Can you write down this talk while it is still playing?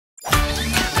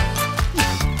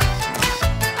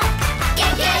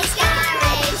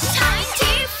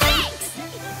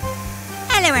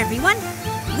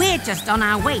everyone. We're just on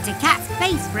our way to Cat's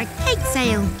base for a cake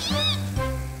sale.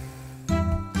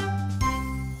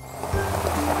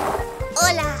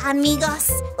 Hola,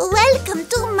 amigos. Welcome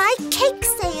to my cake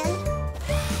sale.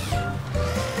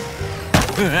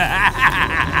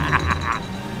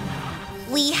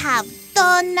 We have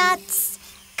donuts,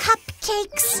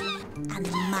 cupcakes,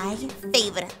 and my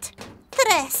favorite,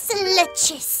 tres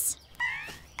leches.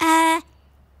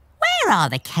 Where are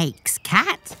the cakes,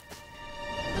 Cat?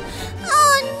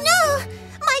 Oh, no!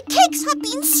 My cakes have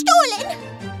been stolen.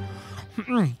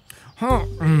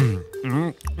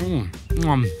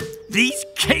 These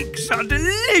cakes are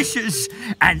delicious,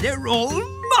 and they're all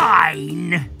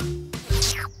mine.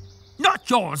 Not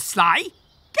yours, Sly.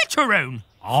 Get your own.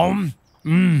 I'm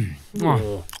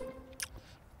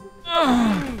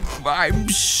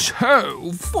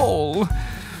so full.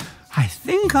 I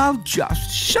think I'll just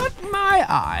shut my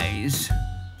eyes.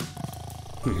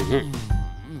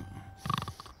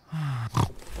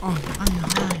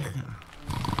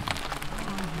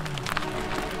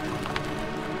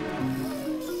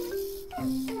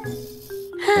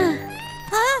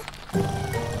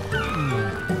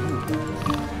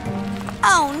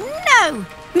 Oh, no!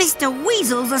 Mr.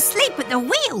 Weasel's asleep at the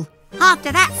wheel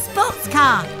after that sports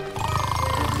car.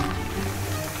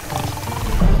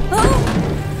 Oh!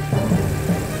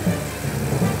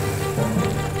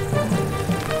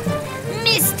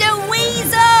 Mr.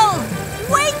 Weasel!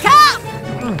 Wake up!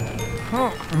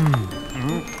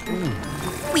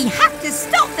 We have to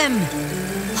stop them!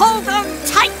 Hold on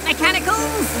tight,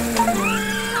 mechanicals!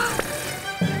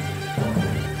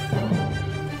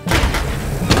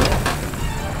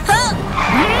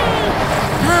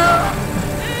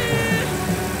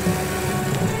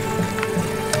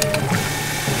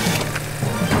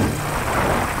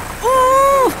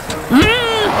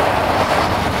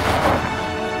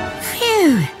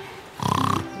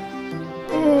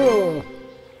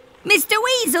 Mr.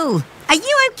 Weasel, are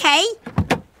you okay?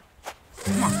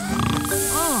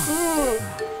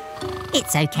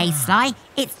 It's okay, Sly.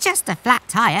 It's just a flat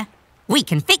tyre. We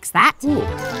can fix that.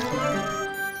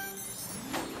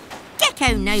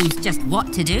 Gecko knows just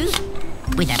what to do.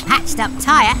 With a patched-up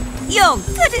tyre, you're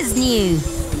good as new.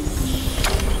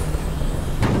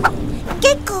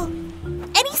 Gecko,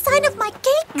 any sign of my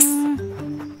cakes?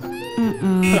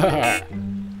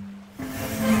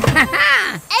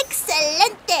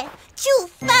 Excelente! You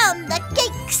found the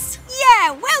cakes!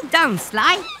 Yeah, well done,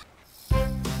 Sly.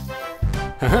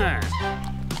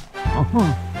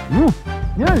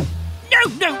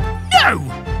 No!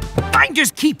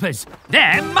 Finders keepers.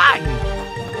 They're mine.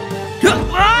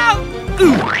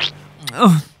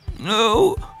 Oh,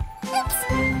 no.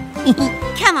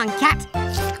 Come on, Cat.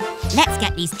 Let's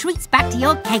get these treats back to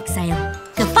your cake sale.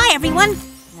 Goodbye, everyone.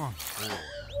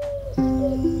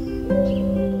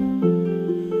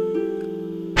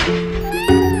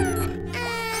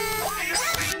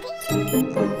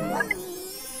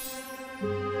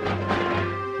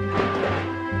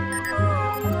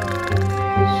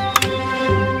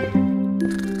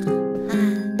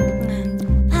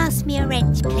 Pass me a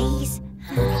wrench, please.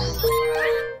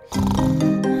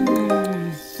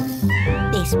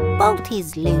 This bolt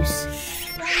is loose.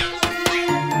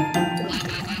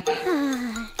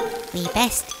 We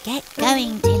best get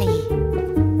going, Tilly.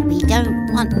 We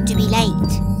don't want to be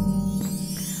late.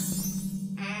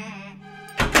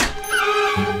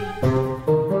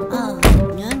 Oh,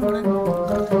 no.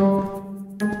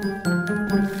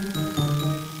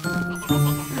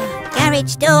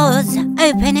 Garage doors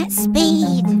open at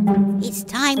speed. It's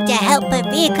time to help a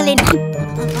vehicle in.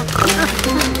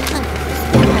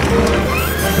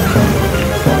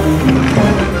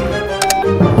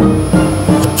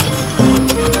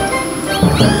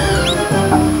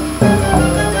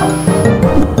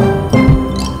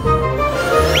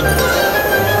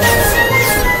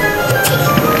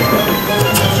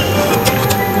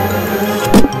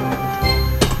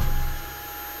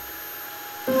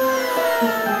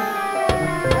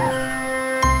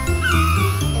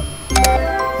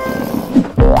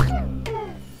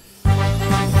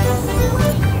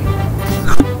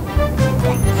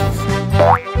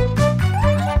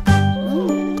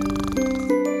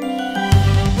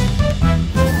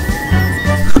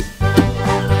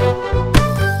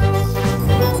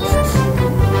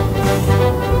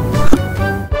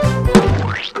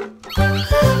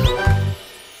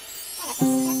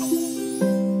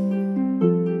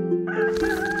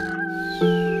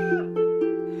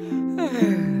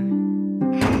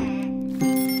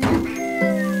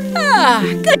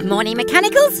 Good morning,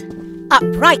 mechanicals. Up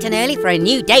bright and early for a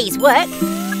new day's work.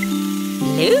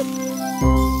 Lou?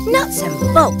 Nuts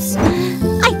and bolts.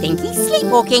 I think he's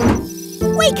sleepwalking.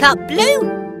 Wake up, Blue!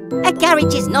 A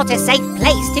garage is not a safe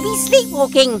place to be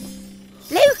sleepwalking.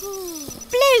 Blue!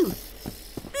 Blue!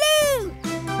 Blue!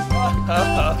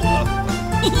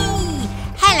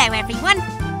 Hello, everyone.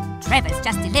 Trevor's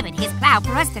just delivered his plough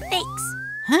for us to fix.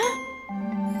 Huh?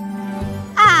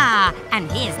 Ah,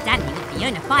 and here's Dandy with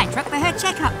Fiona Firetruck for her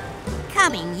checkup.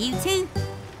 Coming, you two.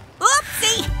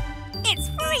 Oopsie! It's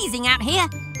freezing out here.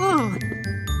 Ooh.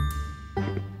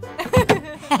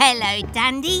 Hello,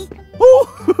 Dandy. Oh,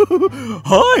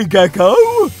 hi, Gecko.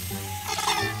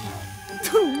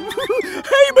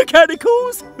 Hey,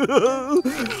 Mechanicals.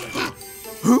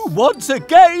 Who wants a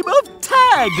game of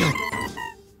tag?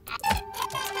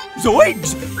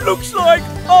 Zoinks! Looks like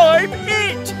I'm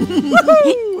it!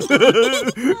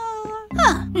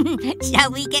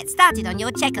 Shall we get started on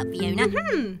your checkup, Fiona?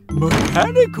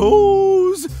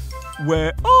 Mechanicals,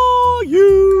 where are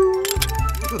you?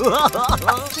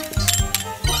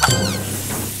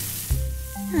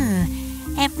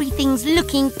 Everything's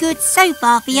looking good so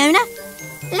far, Fiona.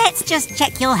 Let's just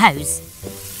check your hose.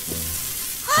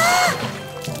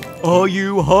 Are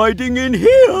you hiding in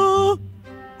here?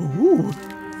 Ooh.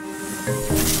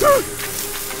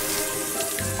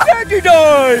 Dandy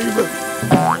dive!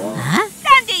 Huh?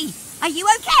 Dandy, are you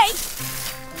okay?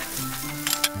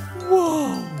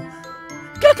 Whoa!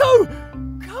 Gecko,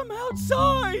 come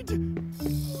outside!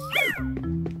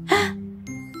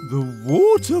 The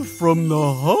water from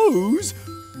the hose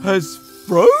has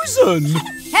frozen.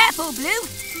 Careful, Blue.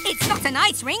 It's not an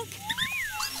ice rink.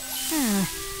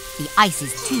 The ice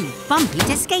is too bumpy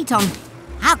to skate on.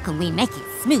 How can we make it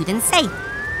smooth and safe?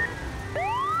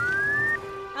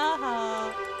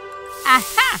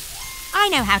 Aha! I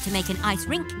know how to make an ice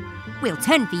rink. We'll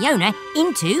turn Fiona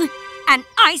into an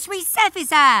ice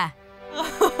resurfacer.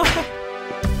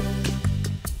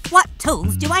 What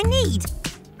tools do I need?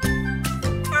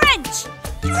 Wrench!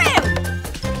 Drill!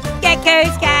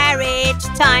 Gecko's garage,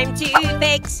 time to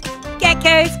fix.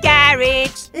 Gecko's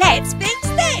garage, let's fix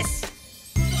this.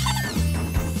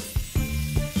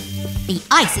 The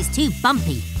ice is too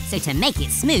bumpy, so to make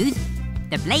it smooth,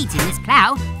 the blades in this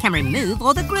plough can remove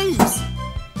all the grooves.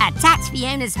 Attach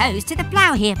Fiona's hose to the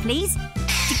plough here, please,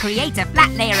 to create a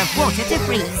flat layer of water to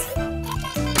freeze.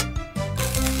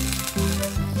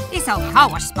 This old car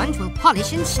wash sponge will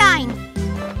polish and shine.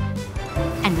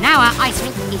 And now our ice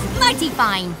rink is mighty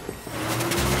fine.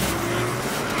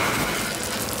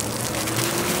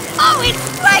 Oh,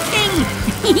 it's working!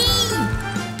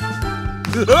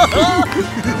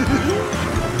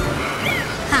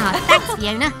 Thanks,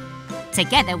 Fiona.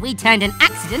 Together we turned an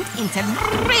accident into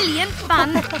brilliant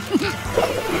fun.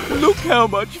 Look how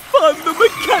much fun the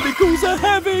Mechanicals are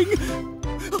having.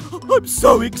 I'm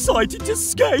so excited to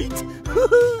skate.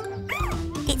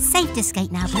 It's safe to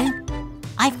skate now, Blue.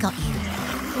 I've got you.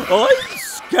 I'm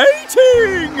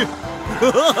skating!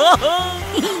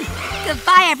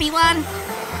 Goodbye, everyone.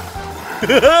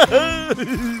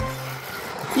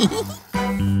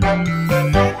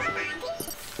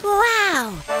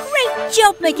 Wow! Great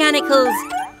job, Mechanicals!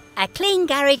 A clean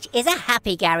garage is a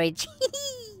happy garage.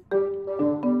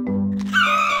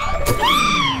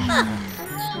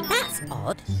 That's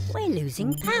odd. We're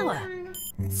losing power.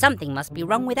 Something must be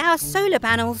wrong with our solar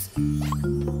panels.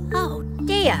 Oh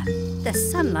dear, the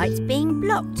sunlight's being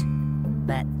blocked.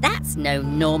 But that's no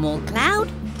normal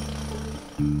cloud.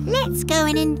 Let's go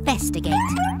and investigate.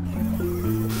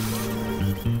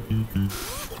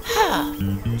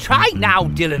 Try now,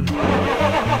 Dylan.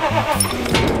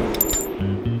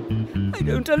 I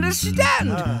don't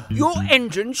understand. Your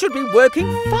engine should be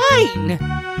working fine.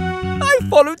 I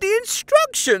followed the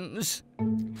instructions.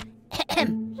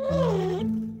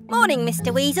 Morning,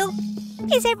 Mr. Weasel.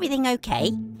 Is everything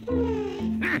okay?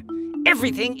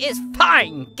 Everything is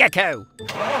fine, Gecko.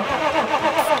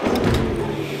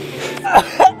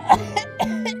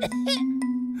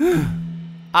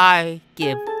 I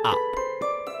give up.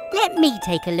 Let me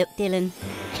take a look, Dylan.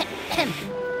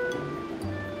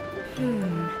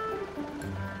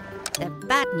 The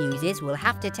bad news is we'll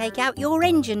have to take out your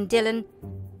engine, Dylan.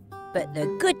 But the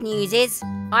good news is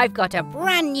I've got a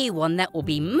brand new one that will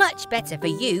be much better for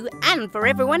you and for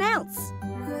everyone else.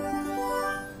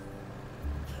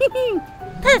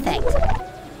 Perfect.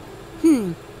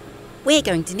 We're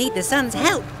going to need the sun's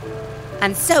help.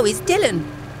 And so is Dylan.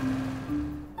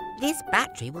 This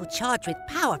battery will charge with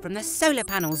power from the solar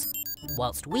panels,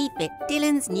 whilst we fit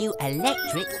Dylan's new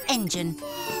electric engine.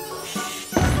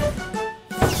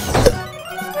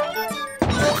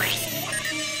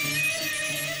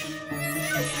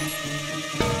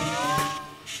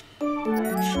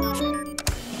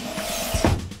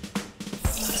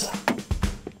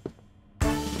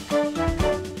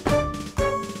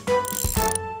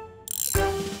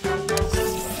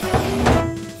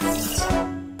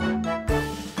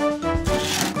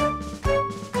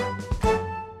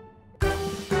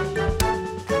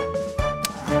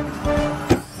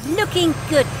 Looking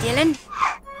good, Dylan.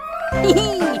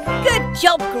 Good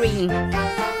job, Green.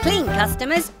 Clean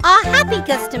customers are happy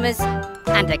customers.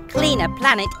 And a cleaner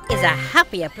planet is a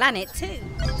happier planet too.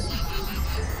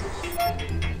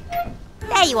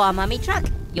 There you are, Mummy Truck.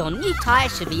 Your new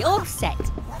tyres should be all set.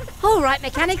 All right,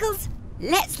 mechanicals,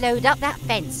 let's load up that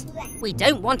fence. We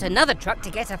don't want another truck to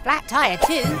get a flat tyre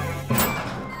too.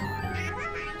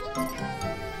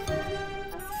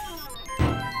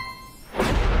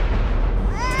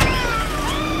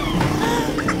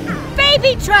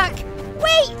 Baby truck!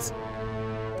 Wait!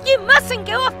 You mustn't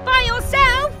go off by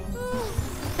yourself!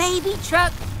 Baby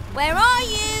Truck, where are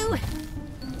you?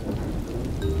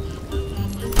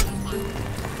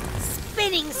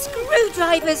 Spinning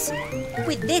screwdrivers!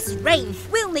 With this rain,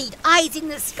 we'll need eyes in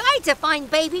the sky to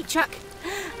find Baby Truck.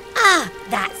 Ah,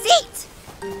 that's it!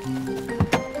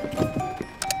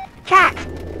 Cat,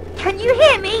 can you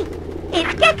hear me?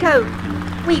 It's Gecko.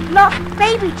 We've lost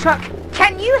Baby Truck.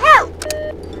 Can you help?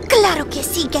 Claro que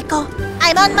sí, Gecko.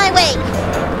 I'm on my way.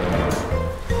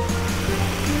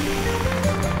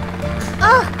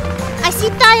 Oh, I see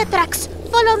tire tracks.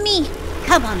 Follow me.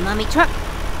 Come on, Mummy Truck.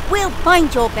 We'll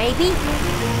find your baby.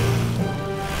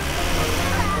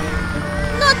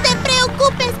 No te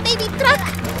preocupes, Baby Truck.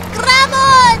 Grab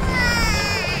on!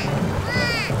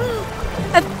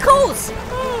 Of course!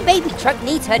 Baby Truck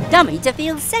needs her dummy to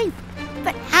feel safe.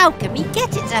 But how can we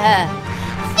get it to her?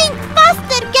 Think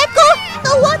faster, Gecko!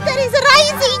 The water is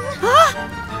rising!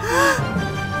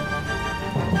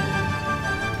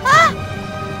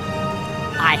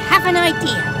 I have an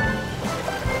idea.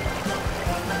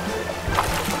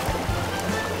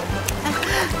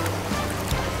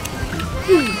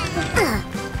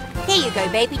 Here you go,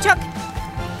 Baby Truck.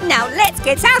 Now let's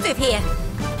get out of here.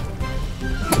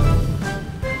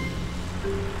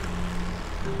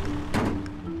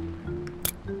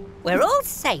 We're all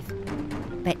safe.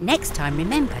 But next time,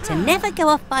 remember to never go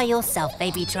off by yourself,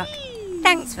 Baby Truck.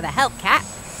 Thanks for the help, Cat.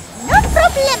 No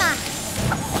problema!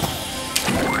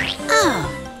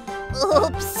 Oh,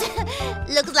 Oops.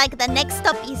 Looks like the next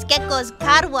stop is Gecko's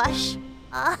car wash.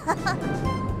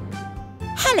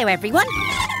 hello, everyone.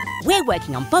 We're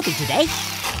working on Bobby today.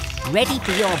 Ready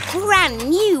for your brand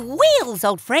new wheels,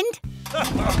 old friend.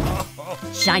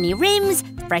 Shiny rims,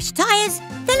 fresh tyres,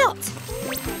 the lot.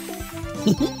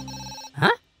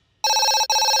 Huh?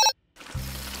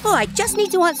 Oh, I just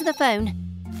need to answer the phone.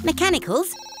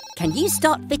 Mechanicals, can you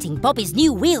start fitting Bobby's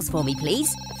new wheels for me,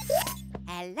 please?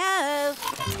 Hello,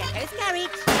 Gecko's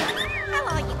garage. How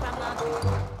are you, Grandma?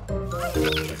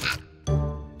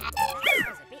 That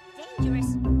was a bit dangerous.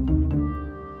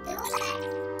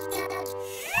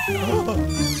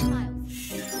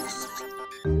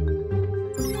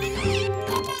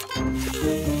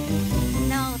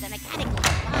 No, the mechanicals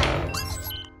are fine.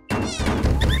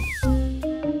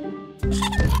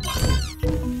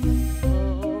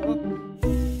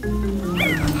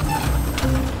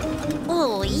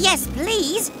 Oh, yes,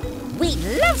 please. We'd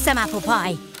love some apple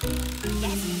pie.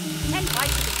 Yes, 10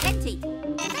 pies would be plenty.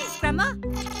 Thanks, Grandma.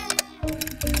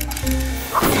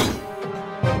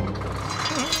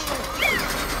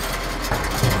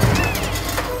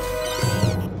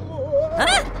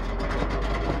 Huh?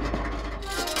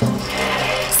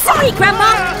 Sorry,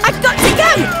 Grandma. I've got to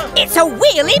go. It's a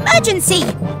wheel emergency.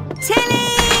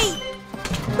 Tilly!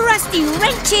 Rusty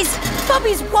wrenches.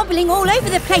 Bobby's wobbling all over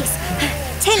the place.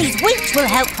 Tilly's winch will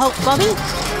help hold Bobby.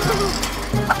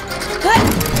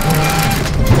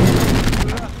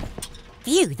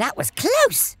 Phew, that was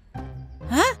close.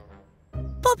 Huh?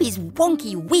 Bobby's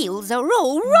wonky wheels are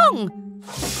all wrong.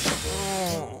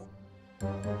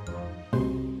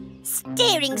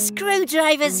 Steering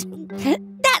screwdrivers.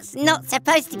 That's not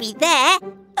supposed to be there.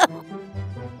 Oh.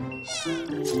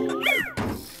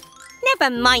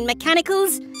 Never mind,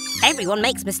 mechanicals. Everyone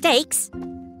makes mistakes.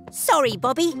 Sorry,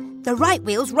 Bobby. The right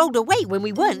wheels rolled away when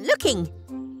we weren't looking.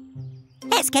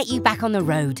 Let's get you back on the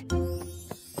road.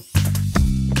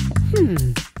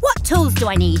 What tools do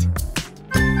I need?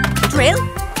 Drill?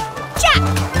 Jack!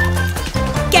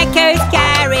 Gecko's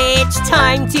garage,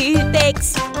 time to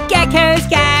fix. Gecko's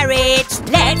garage,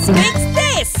 let's fix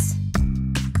this.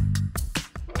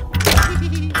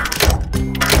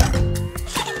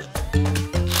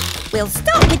 We'll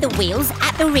start with the wheels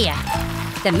at the rear.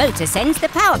 The motor sends the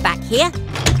power back here.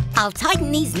 I'll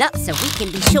tighten these nuts so we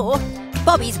can be sure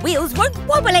Bobby's wheels won't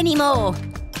wobble anymore.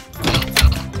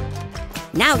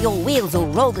 Now your wheels all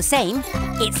roll the same,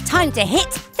 it's time to hit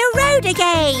the road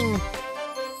again.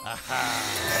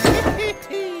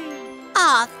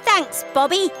 Ah, thanks,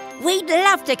 Bobby. We'd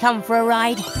love to come for a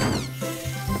ride.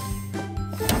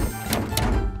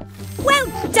 Well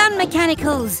done,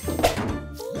 mechanicals.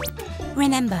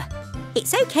 Remember,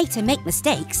 It's okay to make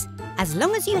mistakes as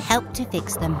long as you help to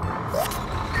fix them.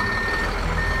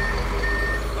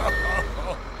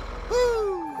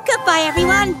 Goodbye,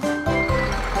 everyone.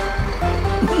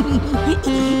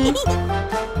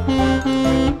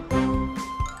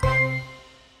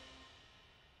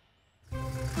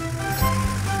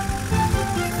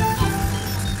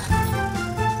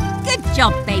 Good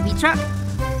job, Baby Truck.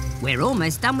 We're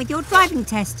almost done with your driving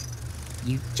test.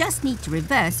 You just need to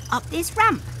reverse up this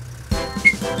ramp.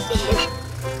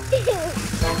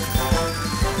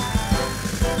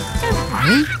 Don't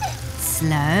worry.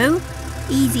 Slow.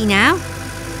 Easy now.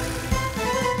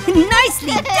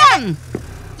 Nicely done!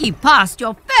 You passed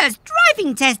your first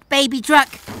driving test, Baby Truck.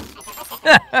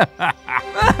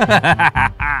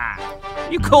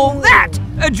 You call that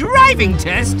a driving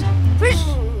test?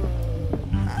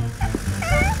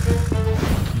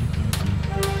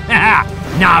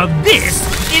 Now this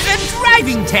is a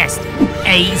driving test,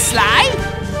 eh, Sly?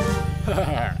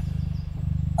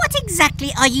 What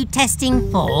exactly are you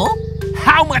testing for?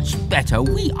 How much better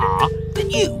we are than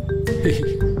you.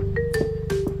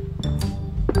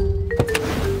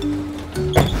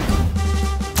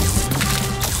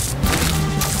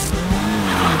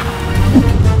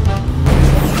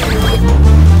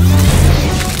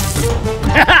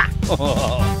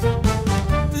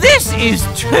 This is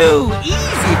too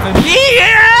easy for me!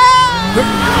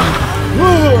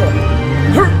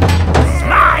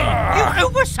 Sly, you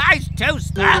oversized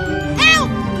toaster! Help!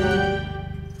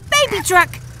 Baby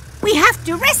Truck, we have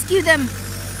to rescue them.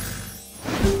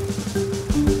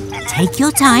 Take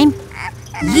your time.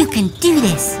 You can do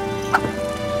this.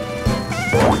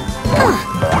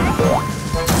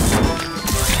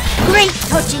 Great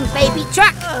touching, Baby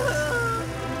Truck.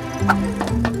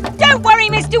 Don't worry,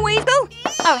 Mr. Weasel.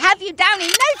 I'll have you down in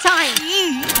no time.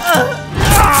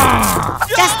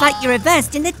 Just like you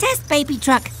reversed in the test, Baby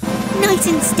Truck. Nice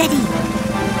and steady.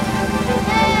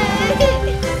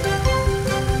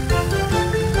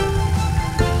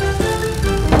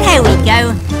 There we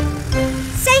go.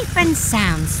 Safe and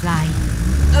sound, Sly.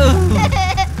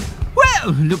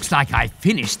 Well, looks like I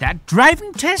finished that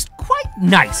driving test quite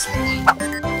nicely.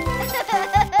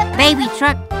 Baby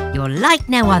Truck, you're like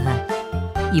no other.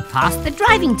 You passed the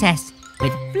driving test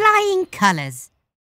with flying colours.